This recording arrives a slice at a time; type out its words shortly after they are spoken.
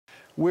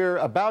We're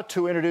about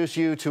to introduce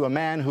you to a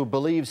man who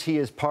believes he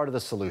is part of the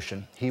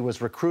solution. He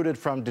was recruited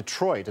from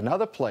Detroit,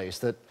 another place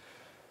that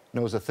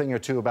knows a thing or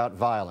two about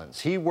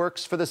violence. He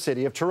works for the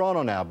city of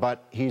Toronto now,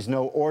 but he's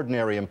no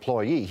ordinary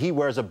employee. He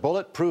wears a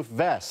bulletproof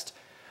vest,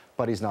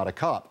 but he's not a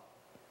cop.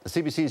 The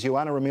CBC's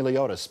Joanna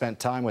Remiliotis spent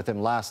time with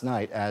him last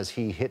night as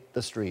he hit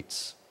the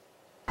streets.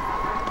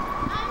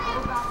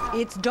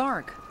 It's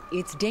dark,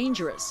 it's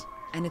dangerous,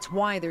 and it's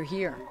why they're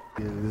here.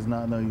 There's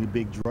not no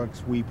big drug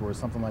sweep or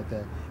something like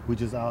that. We're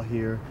just out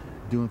here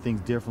doing things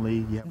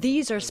differently.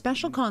 These are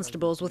special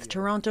constables with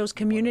Toronto's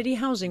Community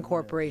Housing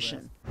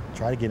Corporation.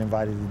 Try to get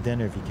invited to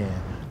dinner if you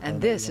can.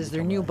 And this is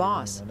their new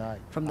boss.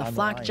 From the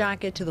flak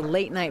jacket to the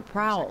late-night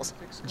prowls,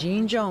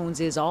 Gene Jones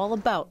is all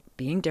about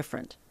being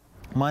different.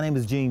 My name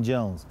is Gene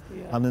Jones.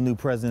 I'm the new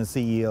president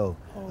and CEO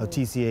of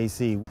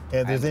TCAC.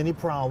 If there's any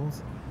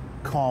problems,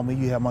 call me.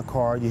 You have my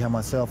card, you have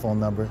my cell phone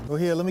number. Oh,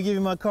 here, let me give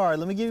you my card.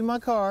 Let me give you my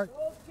card.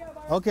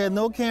 Okay,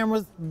 no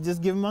cameras,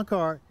 just give me my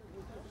card.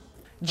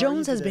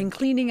 Jones has been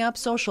cleaning up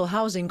social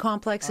housing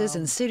complexes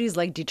in cities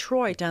like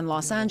Detroit and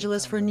Los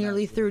Angeles for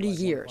nearly 30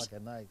 years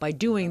by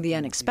doing the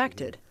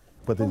unexpected.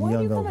 But the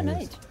young go at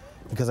night?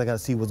 Because I got to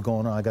see what's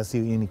going on. I got to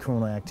see any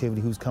criminal activity,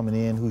 who's coming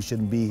in, who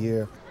shouldn't be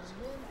here.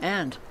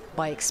 And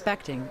by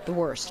expecting the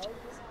worst.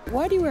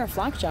 Why do you wear a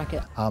flak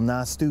jacket? I'm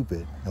not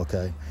stupid,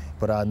 okay?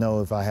 But I know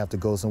if I have to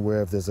go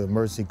somewhere, if there's an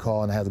emergency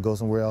call and I have to go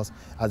somewhere else,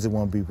 I just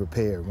want to be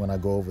prepared when I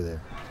go over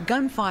there.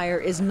 Gunfire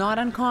is not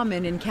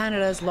uncommon in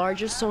Canada's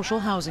largest social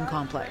housing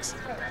complex.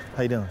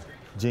 How you doing?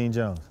 Gene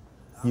Jones.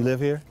 You live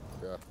here?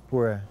 Yeah.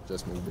 Where at?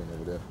 Just moved in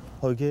over there.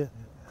 Okay.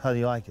 How do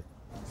you like it?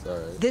 It's all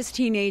right. This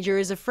teenager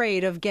is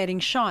afraid of getting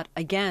shot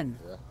again.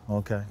 Yeah.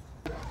 Okay.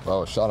 Well,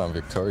 I was shot on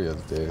Victoria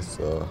Day,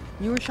 so...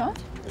 You were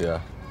shot? Yeah,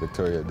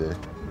 Victoria Day.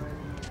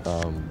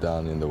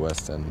 Down in the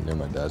West End near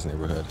my dad's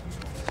neighborhood.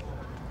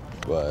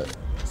 But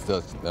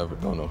still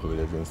don't know who it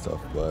is and stuff.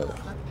 But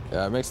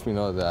yeah, it makes me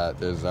know that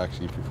there's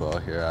actually people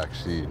out here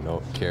actually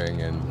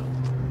caring and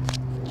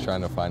trying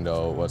to find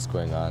out what's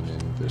going on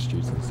in the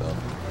streets and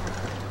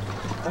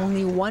stuff.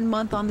 Only 1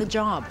 month on the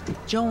job,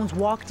 Jones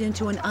walked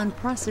into an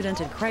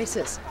unprecedented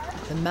crisis.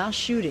 The mass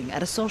shooting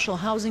at a social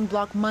housing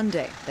block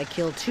Monday that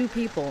killed 2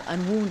 people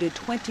and wounded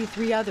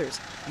 23 others,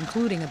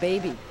 including a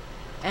baby.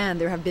 And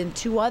there have been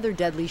 2 other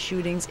deadly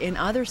shootings in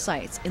other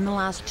sites in the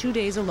last 2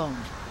 days alone.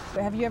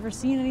 Have you ever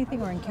seen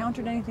anything or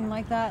encountered anything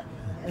like that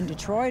in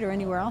Detroit or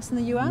anywhere else in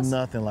the U.S.?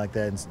 Nothing like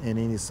that in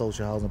any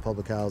social housing,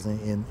 public housing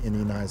in the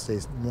United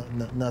States.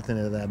 Nothing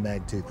of that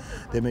magnitude.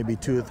 There may be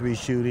 2 or 3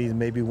 shootings,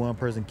 maybe 1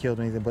 person killed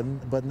or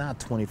anything, but not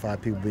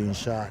 25 people being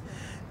shot,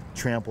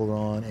 trampled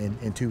on,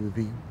 and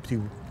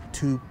two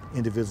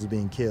individuals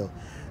being killed.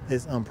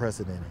 It's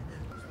unprecedented.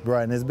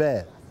 Right, and it's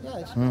bad. Yeah,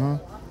 it's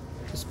bad.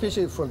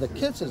 Especially for the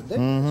kids, it's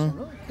dangerous.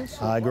 You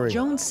know? I agree.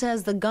 Jones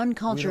says the gun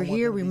culture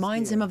here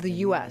reminds him of the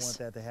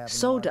U.S.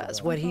 So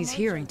does what he's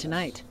hearing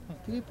tonight.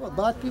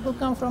 Bad people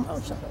come from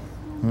outside,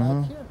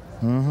 not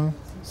here.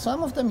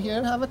 Some of them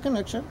here have a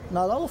connection,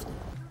 not all of them.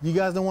 You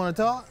guys don't want to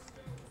talk?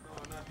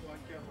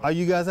 Are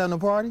you guys having a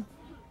party?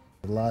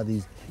 A lot of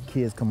these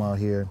kids come out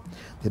here,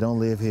 they don't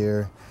live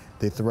here,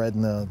 they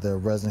threaten the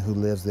resident who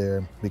lives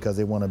there because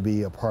they want to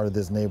be a part of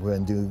this neighborhood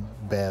and do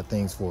bad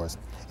things for us.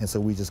 And so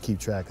we just keep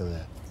track of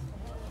that.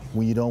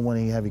 When you don't want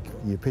to have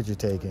your picture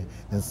taken,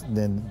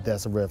 then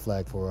that's a red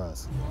flag for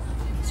us.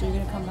 So you're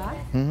going to come back?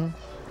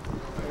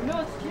 Mm-hmm.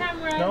 No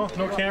cameras.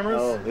 No cameras?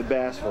 Oh, they're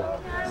bashful.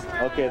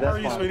 Okay, that's fine. How are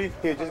you, sweetie?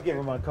 Here, just give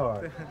her my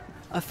card.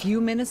 A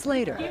few minutes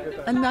later,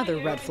 another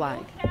red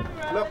flag.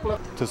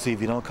 To see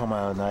if you don't come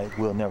out at night,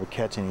 we'll never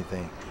catch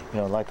anything. You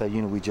know, like that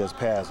unit we just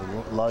passed,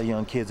 a lot of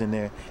young kids in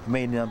there. It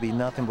may not be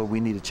nothing, but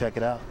we need to check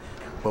it out.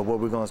 But what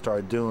we're going to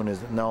start doing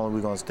is not only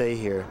we're going to stay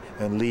here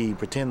and leave,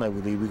 pretend like we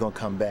leave, we're going to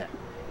come back.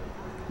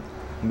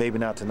 Maybe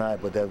not tonight,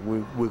 but that we're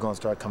going to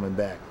start coming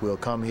back. We'll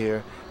come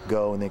here,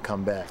 go, and then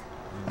come back.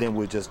 Then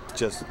we'll just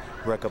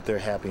wreck up their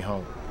happy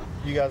home.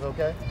 You guys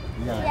okay?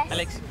 Yes.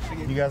 Alex.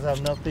 You guys have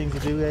enough things to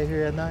do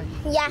here at night?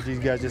 Yeah. Or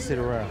you guys just sit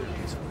around?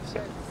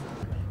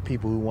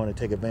 People who want to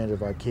take advantage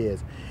of our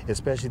kids,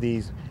 especially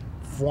these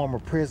former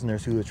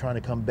prisoners who are trying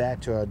to come back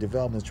to our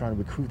developments, trying to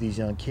recruit these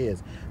young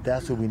kids.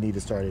 That's what we need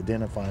to start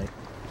identifying.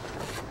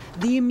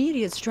 The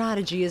immediate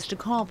strategy is to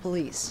call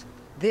police.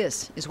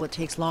 This is what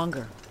takes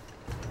longer.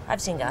 I've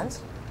seen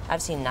guns.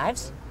 I've seen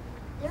knives.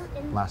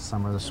 Last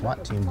summer, the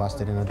SWAT team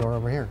busted in a door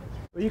over here.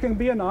 You can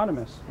be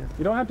anonymous.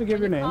 You don't have to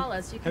give your name.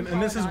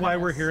 And this is why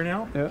we're here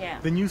now. Yeah.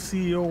 The new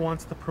CEO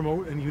wants to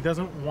promote, and he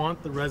doesn't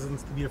want the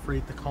residents to be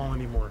afraid to call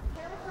anymore.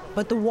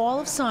 But the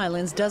wall of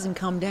silence doesn't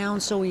come down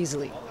so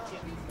easily.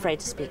 Afraid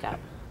to speak up.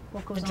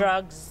 The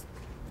drugs,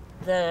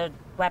 the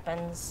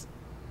weapons.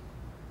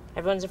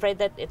 Everyone's afraid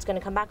that it's going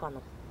to come back on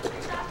them.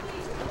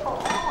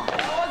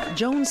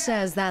 Jones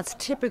says that's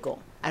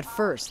typical at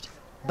first,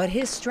 but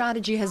his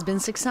strategy has been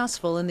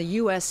successful in the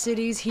U.S.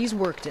 cities he's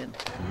worked in.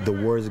 The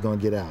word is going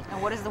to get out.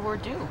 And what does the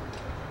word do?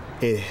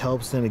 It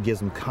helps them, it gives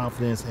them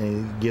confidence,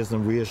 and it gives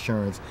them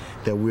reassurance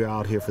that we're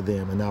out here for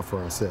them and not for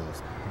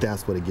ourselves.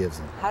 That's what it gives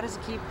them. How does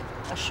it keep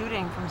a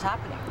shooting from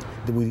happening?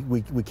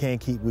 We can't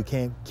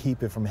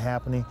keep it from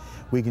happening.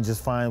 We can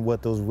just find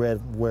what those red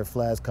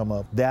flags come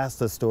up. That's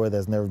the story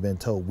that's never been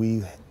told.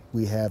 We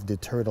have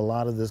deterred a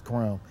lot of this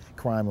crime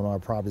on our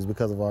properties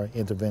because of our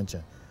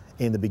intervention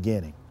in the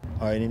beginning.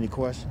 All right, any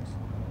questions?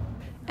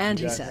 And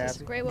he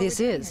says, this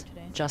is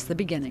just the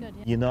beginning.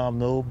 You know I'm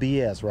no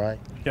BS, right?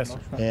 Yes, sir.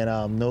 And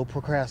I'm no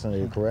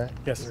procrastinator, correct?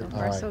 Yes, sir.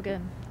 All right. So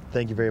good.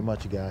 Thank you very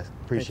much, you guys.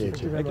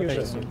 Appreciate you. Thank you.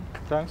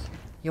 Thanks.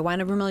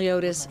 Joanna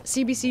Vermeliotis,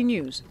 CBC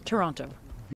News, Toronto.